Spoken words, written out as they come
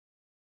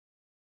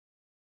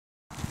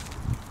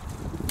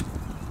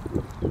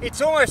It's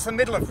almost the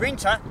middle of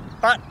winter,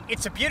 but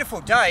it's a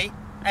beautiful day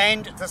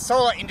and the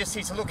solar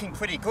indices are looking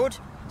pretty good.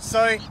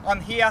 So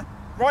I'm here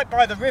right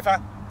by the river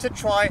to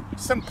try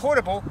some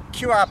portable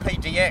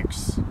QRP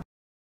DX.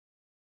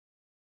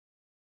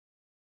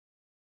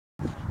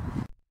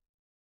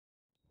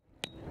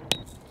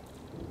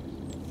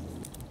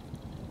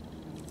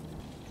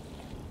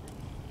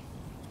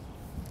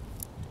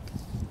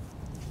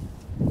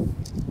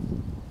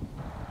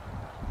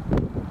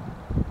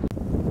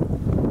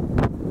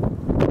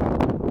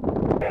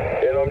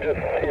 I'm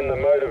just in the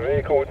motor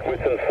vehicle with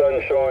some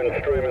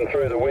sunshine streaming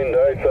through the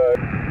window, so...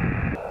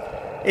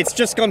 It's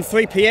just gone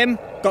 3 PM,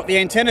 got the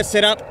antenna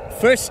set up,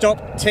 first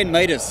stop 10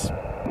 metres.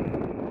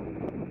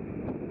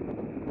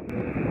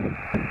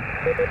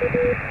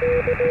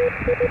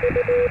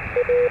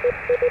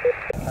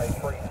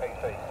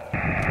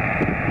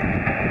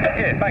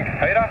 Yeah, thanks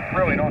Peter,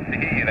 really nice to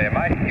hear you there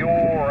mate.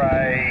 You're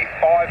a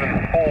 5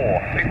 and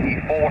 4,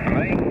 54 to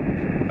me.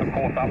 Of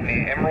course up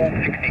near Emerald,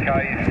 60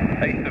 k's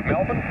east of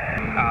Melbourne,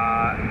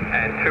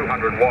 and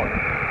 200 watts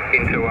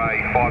into a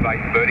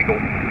 5/8 vertical.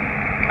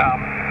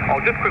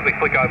 I'll just quickly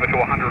flick over to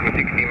a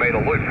 160 metre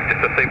loop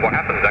just to see what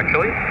happens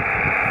actually.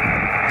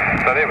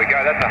 So there we go,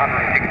 that's a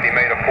 160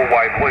 metre full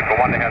wave loop. I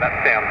wonder how that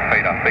sounds,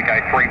 Peter.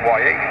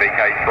 VK3YE,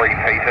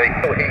 VK3PT.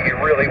 I'll hear you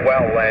really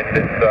well and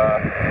it's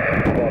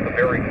like a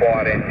very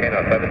quiet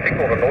antenna. So the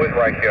signal to noise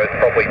ratio is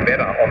probably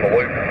better on the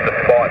loop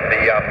despite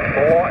the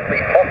slightly,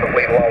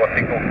 possibly lower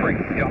signal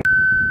frequency.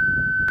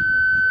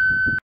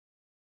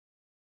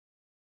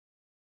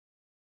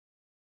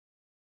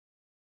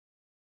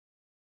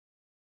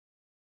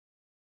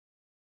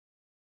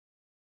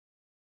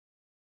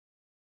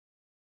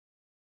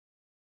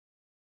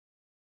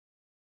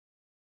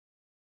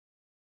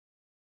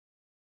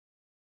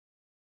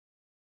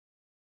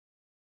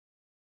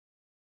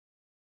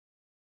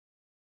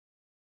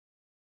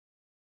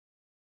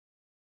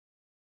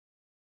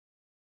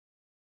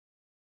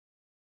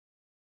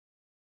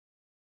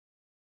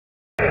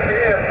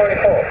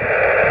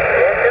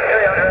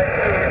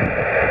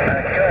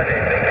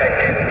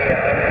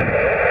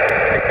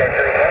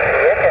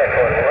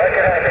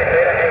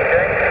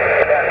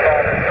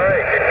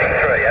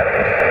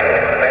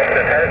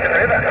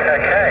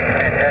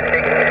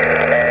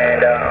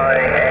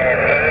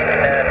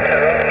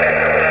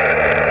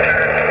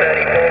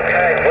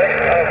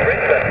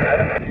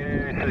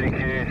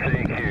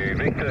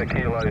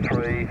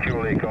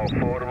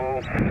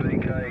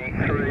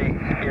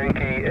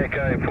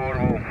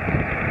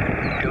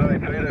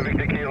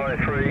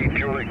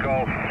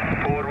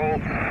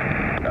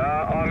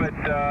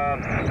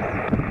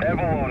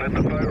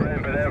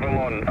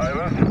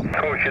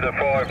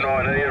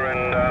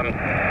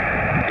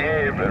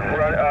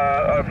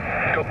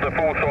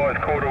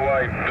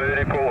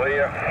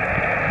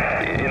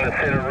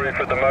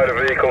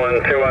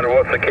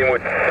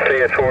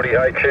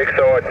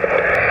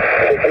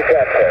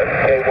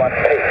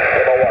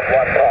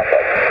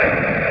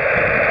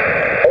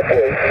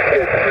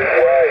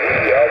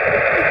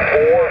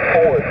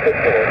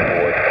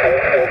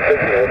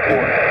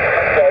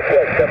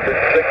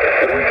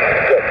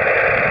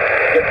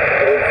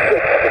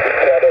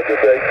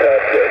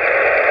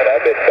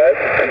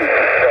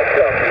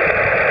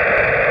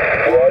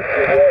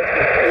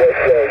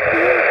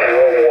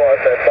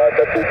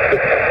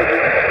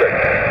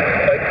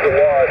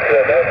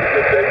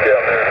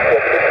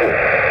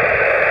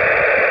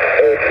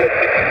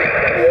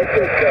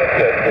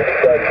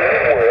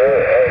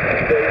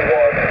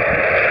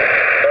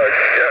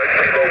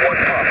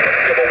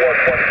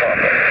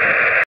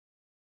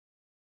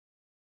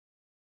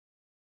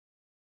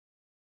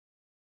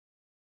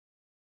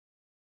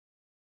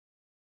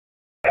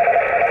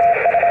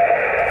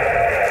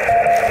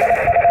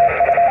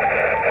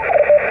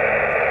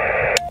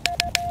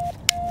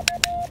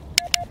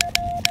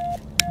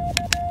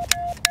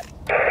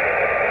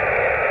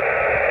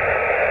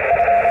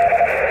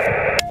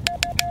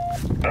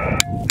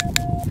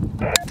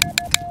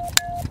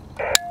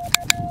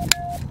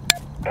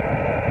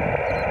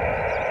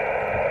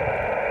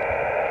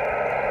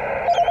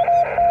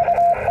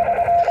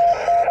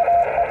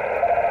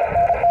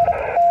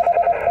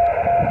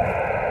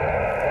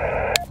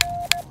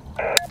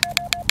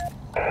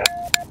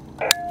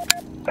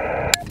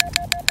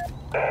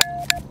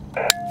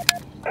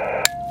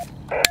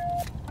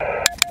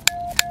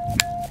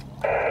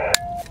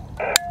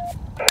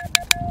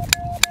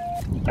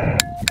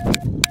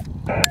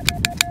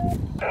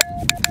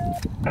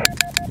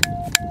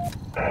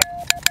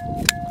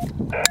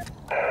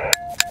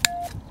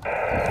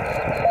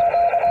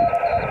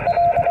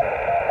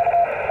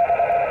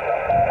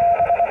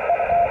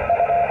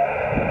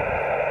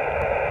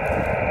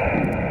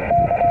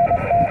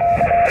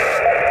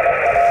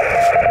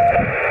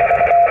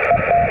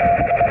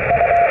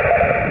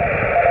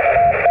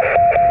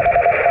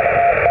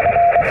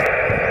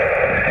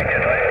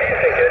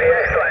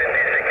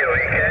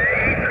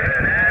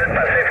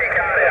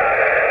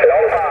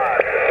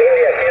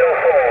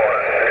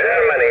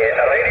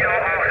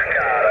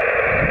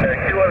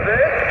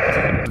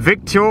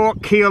 Victor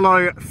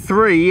Kilo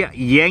 3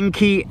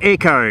 Yankee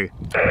Echo. VK3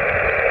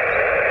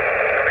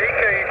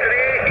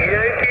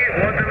 Yankee,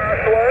 what's the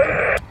last one?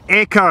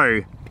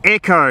 Echo,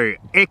 Echo,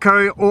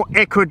 Echo or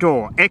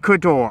Ecuador,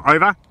 Ecuador,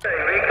 over.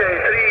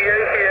 VK3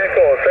 Yankee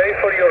Echo,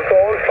 thanks for your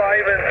call,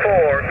 5 and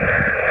 4,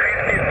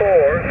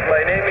 54,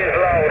 my name is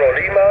Lauro,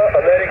 Lima,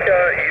 America,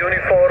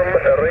 Uniform,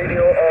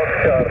 Radio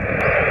Oscar.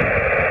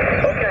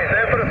 Okay,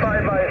 Zephyr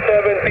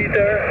 5x7,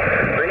 Peter,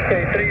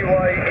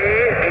 VK3YE,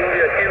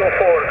 India Kilo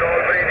 4,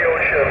 Golf Radio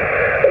Ocean.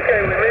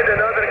 Okay, we made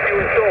another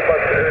QSO,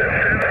 but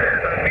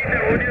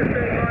Peter, would you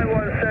stand by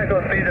 1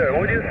 second, Peter,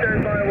 would you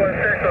stand by 1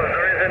 second,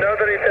 there is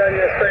another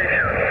Italian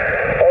station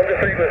on the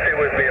frequency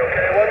with me,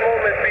 okay? One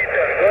moment,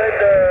 Peter, go ahead,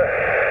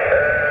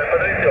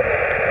 Patrizio.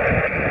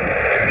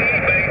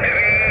 3x3,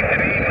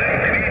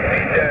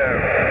 Peter.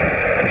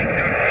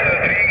 Victor Kilo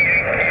 3,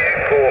 Yankee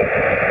Echo.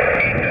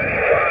 Peter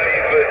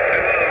 5-2,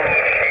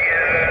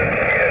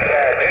 Sierra,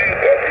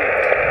 copy.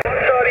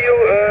 What are you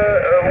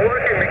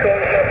working?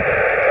 Because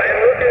I am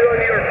looking on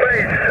your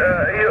page.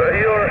 You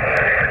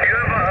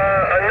have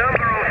a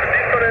number of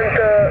different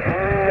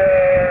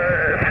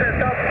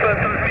setup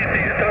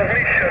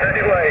transmission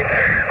anyway.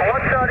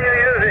 What are you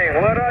using?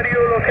 Where are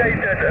you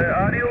located?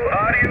 Are you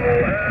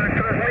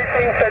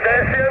transmitting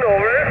pedestrian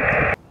over?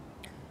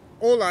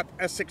 All up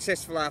a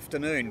successful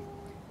afternoon.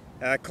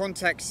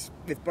 Contacts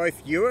with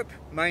both Europe,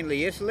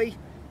 mainly Italy,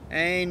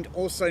 and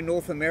also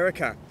North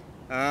America.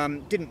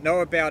 Didn't know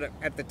about it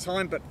at the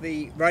time, but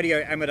the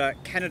Radio Amateur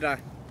Canada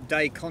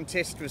Day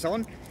contest was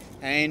on,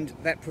 and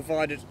that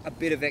provided a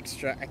bit of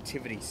extra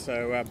activity,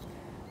 so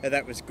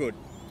that was good.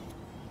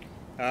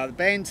 The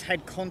bands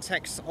had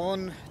contacts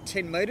on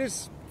 10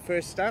 metres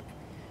first up,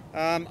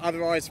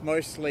 otherwise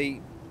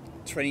mostly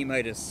 20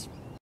 metres.